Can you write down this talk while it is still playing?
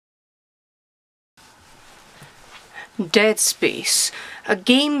Dead Space, a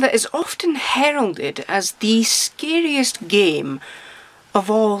game that is often heralded as the scariest game of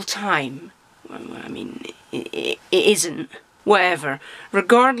all time. I mean, it isn't. Whatever.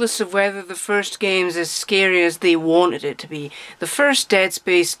 Regardless of whether the first game's as scary as they wanted it to be, the first Dead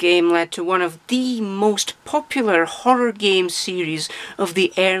Space game led to one of the most popular horror game series of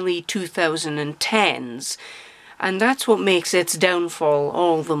the early 2010s. And that's what makes its downfall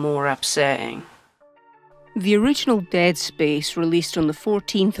all the more upsetting. The original Dead Space released on the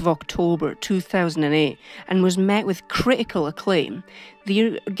 14th of October 2008 and was met with critical acclaim.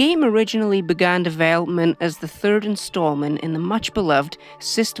 The game originally began development as the third installment in the much beloved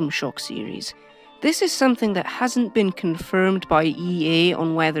System Shock series. This is something that hasn't been confirmed by EA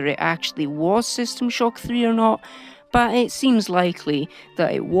on whether it actually was System Shock 3 or not, but it seems likely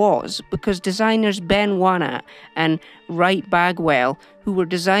that it was, because designers Ben Wanat and Wright Bagwell, who were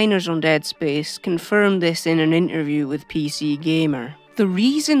designers on Dead Space, confirmed this in an interview with PC Gamer. The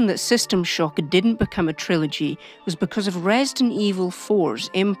reason that System Shock didn't become a trilogy was because of Resident Evil 4's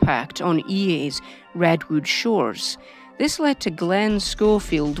impact on EA's Redwood Shores. This led to Glenn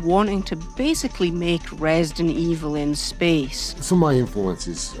Schofield wanting to basically make Resident Evil in space. Some of my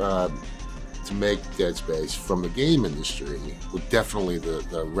influences to make Dead Space from the game industry were definitely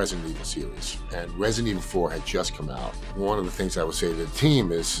the Resident Evil series. And Resident Evil 4 had just come out. One of the things I would say to the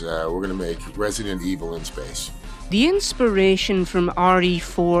team is we're going to make Resident Evil in space. The inspiration from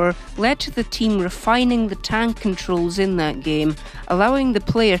RE4 led to the team refining the tank controls in that game, allowing the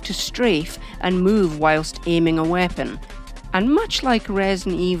player to strafe and move whilst aiming a weapon. And much like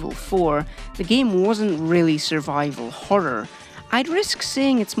Resident Evil 4, the game wasn't really survival horror. I'd risk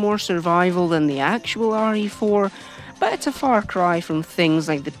saying it's more survival than the actual RE4, but it's a far cry from things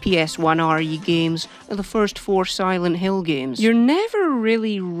like the PS1 RE games or the first 4 Silent Hill games. You're never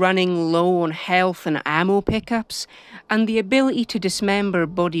really running low on health and ammo pickups, and the ability to dismember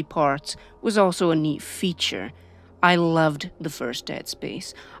body parts was also a neat feature. I loved the first Dead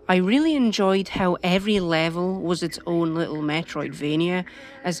Space. I really enjoyed how every level was its own little Metroidvania,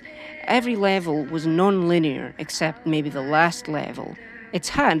 as every level was non-linear except maybe the last level. Its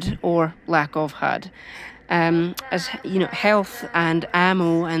HUD, or lack of HUD, as you know, health and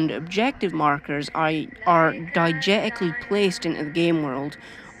ammo and objective markers are diegetically placed into the game world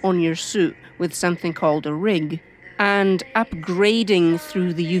on your suit with something called a rig. And upgrading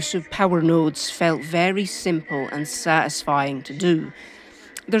through the use of power nodes felt very simple and satisfying to do.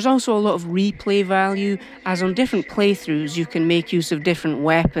 There's also a lot of replay value, as on different playthroughs you can make use of different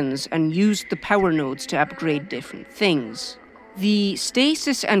weapons and use the power nodes to upgrade different things. The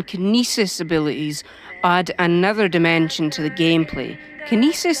stasis and kinesis abilities add another dimension to the gameplay.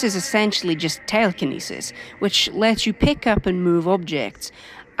 Kinesis is essentially just telekinesis, which lets you pick up and move objects,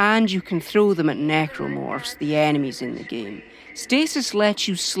 and you can throw them at necromorphs, the enemies in the game. Stasis lets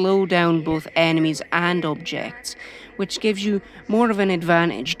you slow down both enemies and objects, which gives you more of an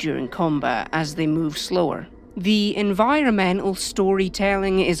advantage during combat as they move slower. The environmental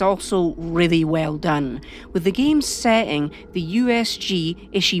storytelling is also really well done, with the game's setting, the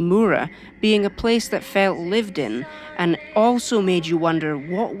USG Ishimura, being a place that felt lived in, and also made you wonder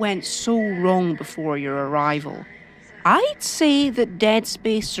what went so wrong before your arrival. I'd say that Dead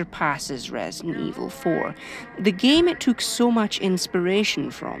Space surpasses Resident Evil 4, the game it took so much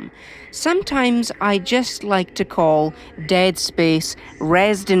inspiration from. Sometimes I just like to call Dead Space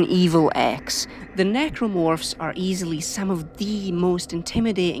Resident Evil X. The necromorphs are easily some of the most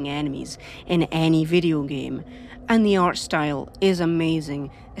intimidating enemies in any video game, and the art style is amazing,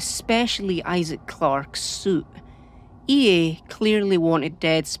 especially Isaac Clarke's suit. EA clearly wanted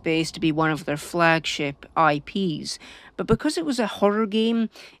Dead Space to be one of their flagship IPs, but because it was a horror game,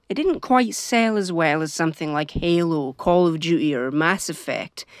 it didn't quite sell as well as something like Halo, Call of Duty or Mass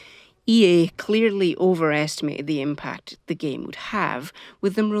Effect. EA clearly overestimated the impact the game would have,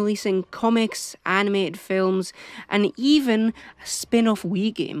 with them releasing comics, animated films, and even a spin-off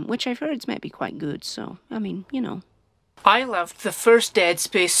Wii game, which I've heard is meant to be quite good, so, I mean, you know. I loved the first Dead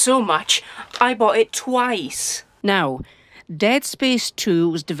Space so much, I bought it twice. Now, Dead Space 2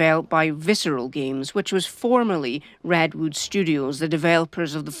 was developed by Visceral Games, which was formerly Redwood Studios, the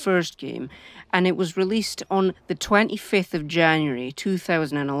developers of the first game, and it was released on the 25th of January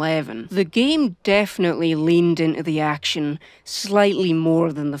 2011. The game definitely leaned into the action slightly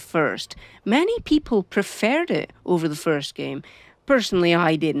more than the first. Many people preferred it over the first game. Personally,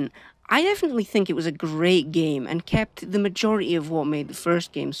 I didn't. I definitely think it was a great game and kept the majority of what made the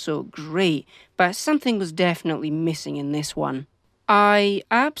first game so great, but something was definitely missing in this one. I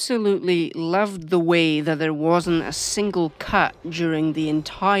absolutely loved the way that there wasn't a single cut during the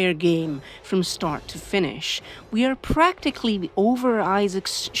entire game from start to finish. We are practically over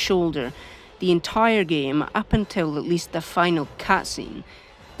Isaac's shoulder the entire game up until at least the final cutscene.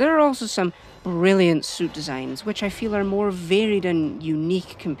 There are also some brilliant suit designs, which I feel are more varied and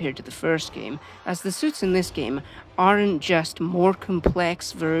unique compared to the first game, as the suits in this game aren't just more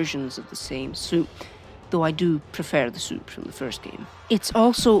complex versions of the same suit, though I do prefer the suit from the first game. It's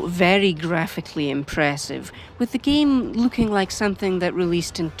also very graphically impressive, with the game looking like something that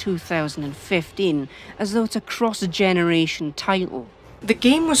released in 2015, as though it's a cross-generation title. The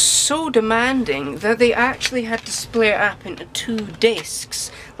game was so demanding that they actually had to split it up into 2 discs,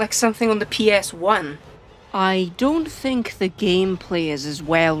 like something on the PS1. I don't think the gameplay is as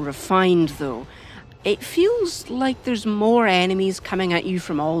well refined though. It feels like there's more enemies coming at you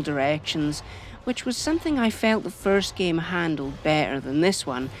from all directions, which was something I felt the first game handled better than this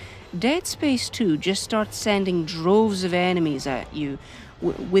one. Dead Space 2 just starts sending droves of enemies at you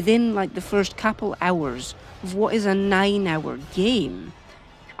within like the first couple hours of what is a 9-hour game.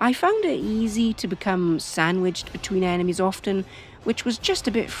 I found it easy to become sandwiched between enemies often, which was just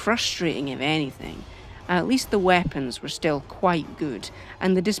a bit frustrating if anything. At least the weapons were still quite good,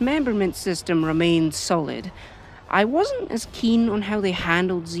 and the dismemberment system remained solid. I wasn't as keen on how they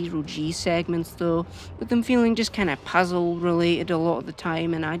handled zero-G segments though, with them feeling just kind of puzzle related a lot of the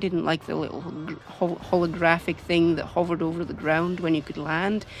time, and I didn't like the little holographic thing that hovered over the ground when you could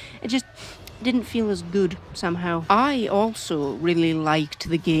land. It just didn't feel as good somehow. I also really liked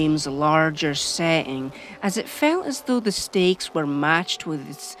the game's larger setting, as it felt as though the stakes were matched with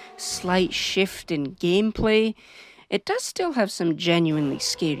its slight shift in gameplay. It does still have some genuinely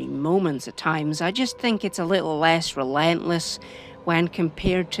scary moments at times. I just think it's a little less relentless when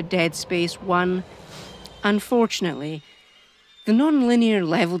compared to Dead Space 1. Unfortunately, the non-linear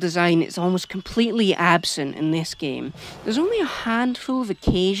level design is almost completely absent in this game. There's only a handful of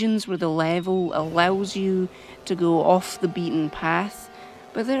occasions where the level allows you to go off the beaten path,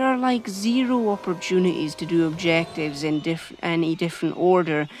 but there are like 0 opportunities to do objectives in any different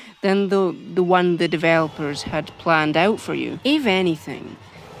order than the one the developers had planned out for you. If anything,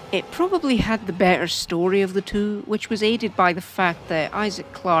 it probably had the better story of the two, which was aided by the fact that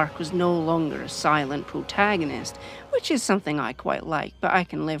Isaac Clarke was no longer a silent protagonist, which is something I quite like, but I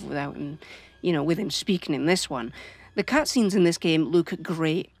can live without him, with him speaking in this one. The cutscenes in this game look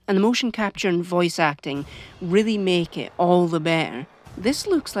great, and the motion capture and voice acting really make it all the better. This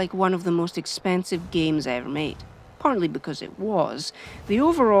looks like one of the most expensive games ever made, partly because it was. The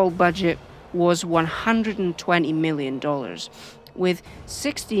overall budget was $120 million, with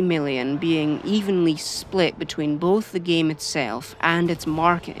 $60 million being evenly split between both the game itself and its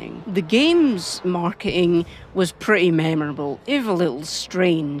marketing. The game's marketing was pretty memorable, if a little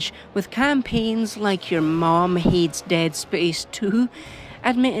strange, with campaigns like Your Mom Hates Dead Space 2.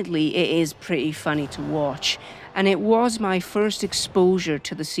 Admittedly, it is pretty funny to watch, and it was my first exposure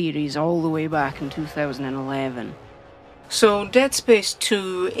to the series all the way back in 2011. So Dead Space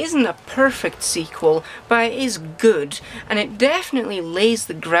 2 isn't a perfect sequel, but it is good, and it definitely lays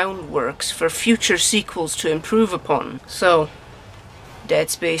the groundwork for future sequels to improve upon. So, Dead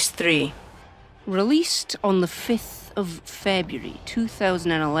Space 3. Released on the 5th of February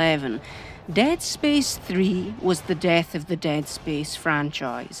 2011, Dead Space 3 was the death of the Dead Space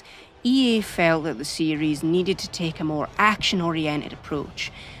franchise. EA felt that the series needed to take a more action-oriented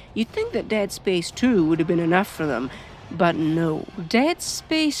approach. You'd think that Dead Space 2 would have been enough for them, but no. Dead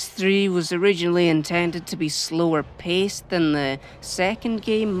Space 3 was originally intended to be slower paced than the second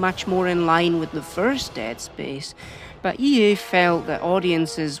game, much more in line with the first Dead Space, but EA felt that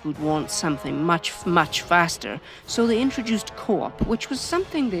audiences would want something much faster, so they introduced co-op, which was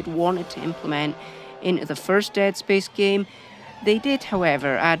something they'd wanted to implement into the first Dead Space game. They did,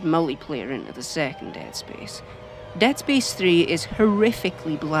 however, add multiplayer into the second Dead Space. Dead Space 3 is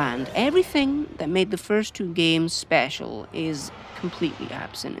horrifically bland. Everything that made the first 2 games special is completely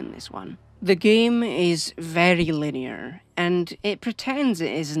absent in this one. The game is very linear, and it pretends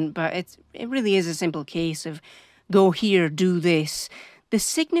it isn't, but it really is a simple case of go here, do this. The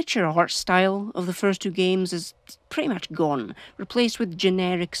signature art style of the first 2 games is pretty much gone, replaced with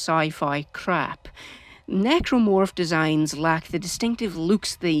generic sci-fi crap. Necromorph designs lack the distinctive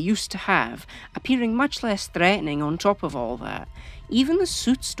looks they used to have, appearing much less threatening on top of all that. Even the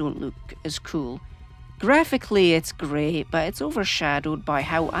suits don't look as cool. Graphically it's great, but it's overshadowed by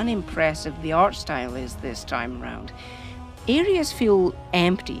how unimpressive the art style is this time around. Areas feel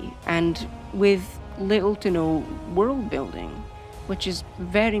empty and with little to no world building, which is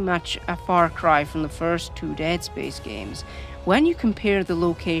very much a far cry from the first 2 Dead Space games, When you compare the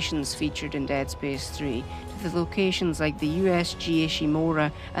locations featured in Dead Space 3 to the locations like the USG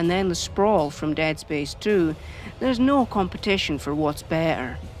Ishimura and then the Sprawl from Dead Space 2, there's no competition for what's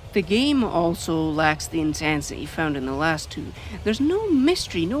better. The game also lacks the intensity found in the last two. There's no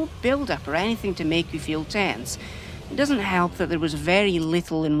mystery, no build-up or anything to make you feel tense. It doesn't help that there was very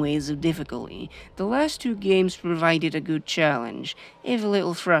little in ways of difficulty. The last two games provided a good challenge, if a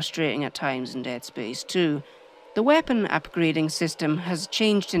little frustrating at times in Dead Space 2. The weapon upgrading system has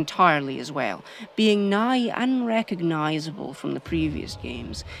changed entirely as well, being nigh unrecognisable from the previous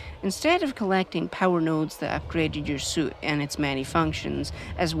games. Instead of collecting power nodes that upgraded your suit and its many functions,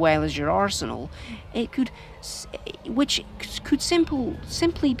 as well as your arsenal, which could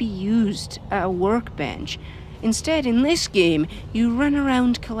simply be used at a workbench. Instead, in this game, you run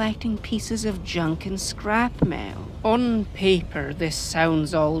around collecting pieces of junk and scrap metal. On paper, this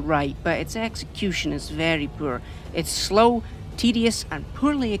sounds alright, but its execution is very poor. It's slow, tedious, and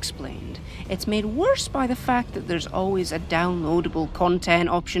poorly explained. It's made worse by the fact that there's always a downloadable content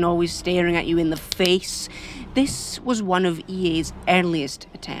option always staring at you in the face. This was one of EA's earliest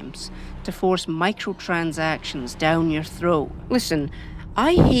attempts to force microtransactions down your throat. Listen,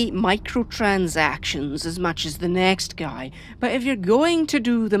 I hate microtransactions as much as the next guy, but if you're going to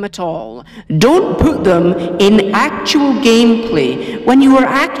do them at all, don't put them in actual gameplay. When you are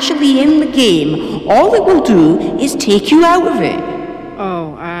actually in the game, all it will do is take you out of it.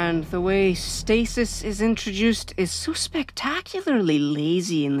 Oh, and the way stasis is introduced is so spectacularly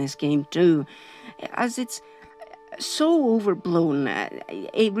lazy in this game too, as it's so overblown.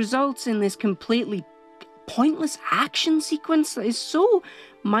 It results in this completely pointless action sequence that is so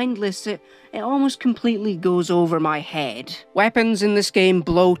mindless it almost completely goes over my head. Weapons in this game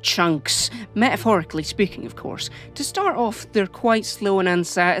blow chunks, metaphorically speaking of course. To start off, they're quite slow and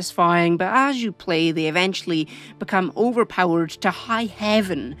unsatisfying, but as you play they eventually become overpowered to high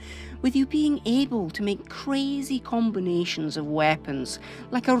heaven, with you being able to make crazy combinations of weapons,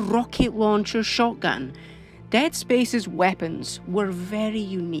 like a rocket launcher shotgun. Dead Space's weapons were very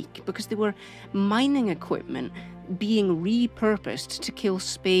unique because they were mining equipment being repurposed to kill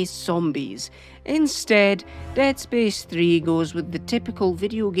space zombies. Instead, Dead Space 3 goes with the typical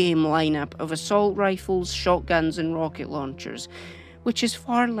video game lineup of assault rifles, shotguns, and rocket launchers, which is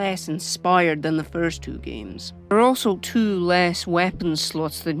far less inspired than the first two games. There are also 2 less weapon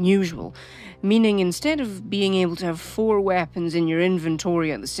slots than usual, meaning instead of being able to have 4 weapons in your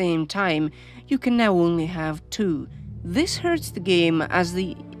inventory at the same time, you can now only have 2. This hurts the game as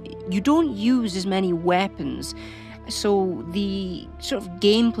you don't use as many weapons, so the sort of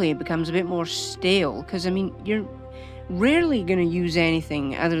gameplay becomes a bit more stale, because I mean, you're rarely going to use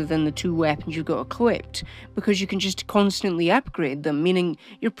anything other than the 2 weapons you've got equipped, because you can just constantly upgrade them, meaning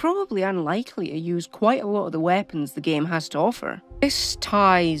you're probably unlikely to use quite a lot of the weapons the game has to offer. This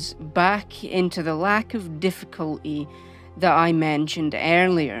ties back into the lack of difficulty that I mentioned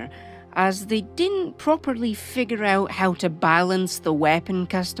earlier, as they didn't properly figure out how to balance the weapon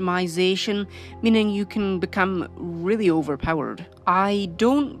customization, meaning you can become really overpowered. I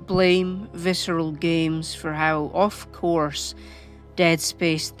don't blame Visceral Games for how off course Dead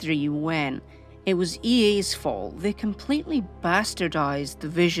Space 3 went. It was EA's fault. They completely bastardized the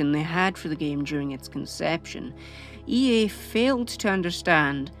vision they had for the game during its conception. EA failed to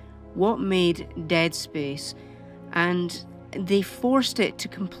understand what made Dead Space, and they forced it to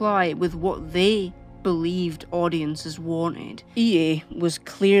comply with what they believed audiences wanted. EA was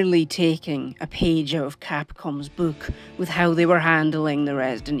clearly taking a page out of Capcom's book with how they were handling the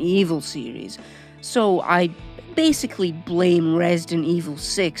Resident Evil series. So I basically blame Resident Evil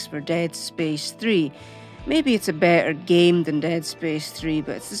 6 for Dead Space 3. Maybe it's a better game than Dead Space 3,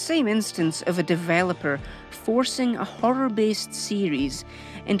 but it's the same instance of a developer forcing a horror-based series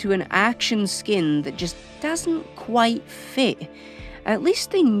into an action skin that just doesn't quite fit. At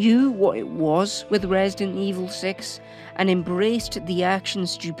least they knew what it was with Resident Evil 6 and embraced the action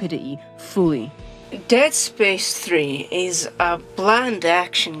stupidity fully. Dead Space 3 is a bland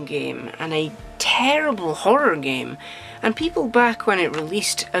action game and a terrible horror game, and people back when it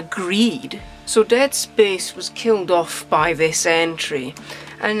released agreed. So Dead Space was killed off by this entry,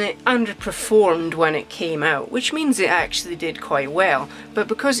 and it underperformed when it came out, which means it actually did quite well. But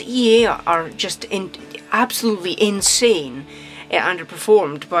because EA are just absolutely insane, it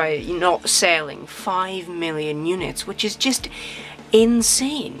underperformed by not selling 5 million units, which is just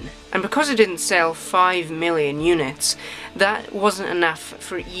insane. And because it didn't sell 5 million units, that wasn't enough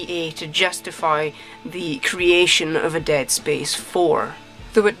for EA to justify the creation of a Dead Space 4.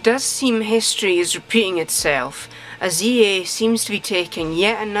 Though it does seem history is repeating itself, as EA seems to be taking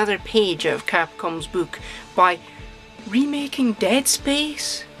yet another page out of Capcom's book by remaking Dead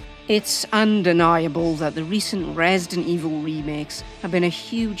Space? It's undeniable that the recent Resident Evil remakes have been a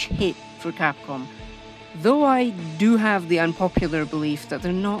huge hit for Capcom, though I do have the unpopular belief that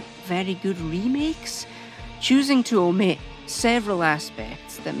they're not very good remakes, choosing to omit several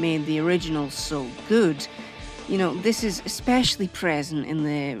aspects that made the originals so good. You know, this is especially present in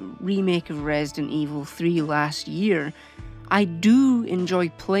the remake of Resident Evil 3 last year. I do enjoy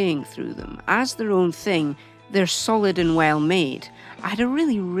playing through them. As their own thing, they're solid and well made. I had a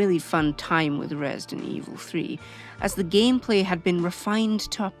really fun time with Resident Evil 3, as the gameplay had been refined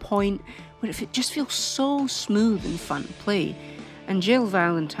to a point where it just feels so smooth and fun to play. And Jill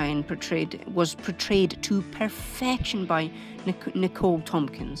Valentine was portrayed to perfection by Nicole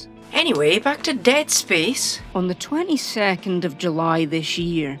Tompkins. Anyway, back to Dead Space. On the 22nd of July this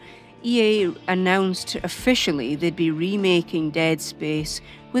year, EA announced officially they'd be remaking Dead Space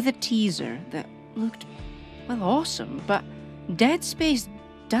with a teaser that looked, well, awesome, but Dead Space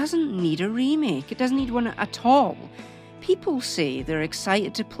doesn't need a remake. It doesn't need one at all. People say they're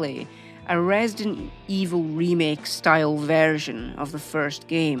excited to play a Resident Evil remake style version of the first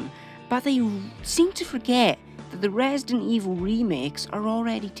game, but they seem to forget that the Resident Evil remakes are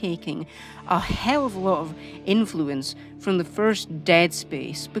already taking a hell of a lot of influence from the first Dead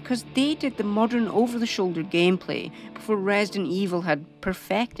Space, because they did the modern over-the-shoulder gameplay before Resident Evil had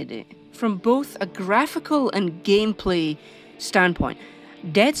perfected it. From both a graphical and gameplay standpoint,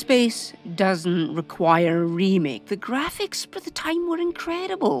 Dead Space doesn't require a remake. The graphics for the time were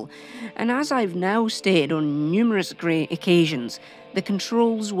incredible, and as I've now stated on numerous occasions, the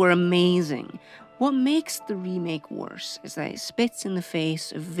controls were amazing. What makes the remake worse is that it spits in the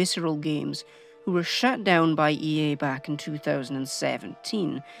face of Visceral Games, who were shut down by EA back in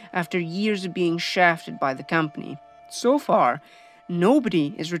 2017 after years of being shafted by the company. So far,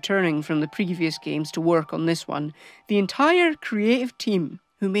 nobody is returning from the previous games to work on this one. The entire creative team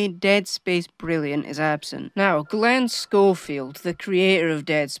who made Dead Space brilliant is absent. Now, Glenn Schofield, the creator of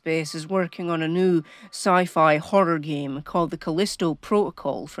Dead Space, is working on a new sci-fi horror game called the Callisto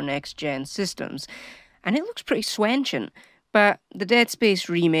Protocol for next-gen systems, and it looks pretty swanching. But the Dead Space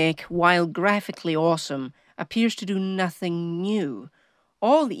remake, while graphically awesome, appears to do nothing new.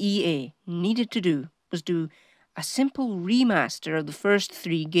 All EA needed to do was do a simple remaster of the first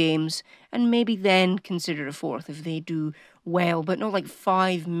 3 games, and maybe then consider a fourth if they do well, but not like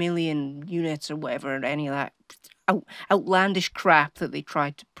 5 million units or whatever, and any of that outlandish crap that they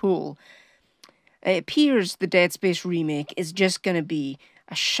tried to pull. It appears the Dead Space remake is just going to be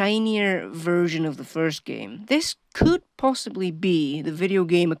a shinier version of the first game. This could possibly be the video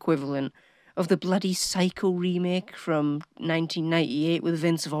game equivalent of the bloody Psycho remake from 1998 with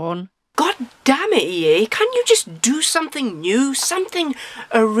Vince Vaughn. God damn it, EA, can't you just do something new, something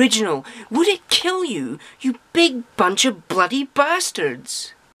original? Would it kill you, you big bunch of bloody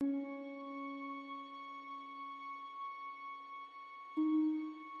bastards?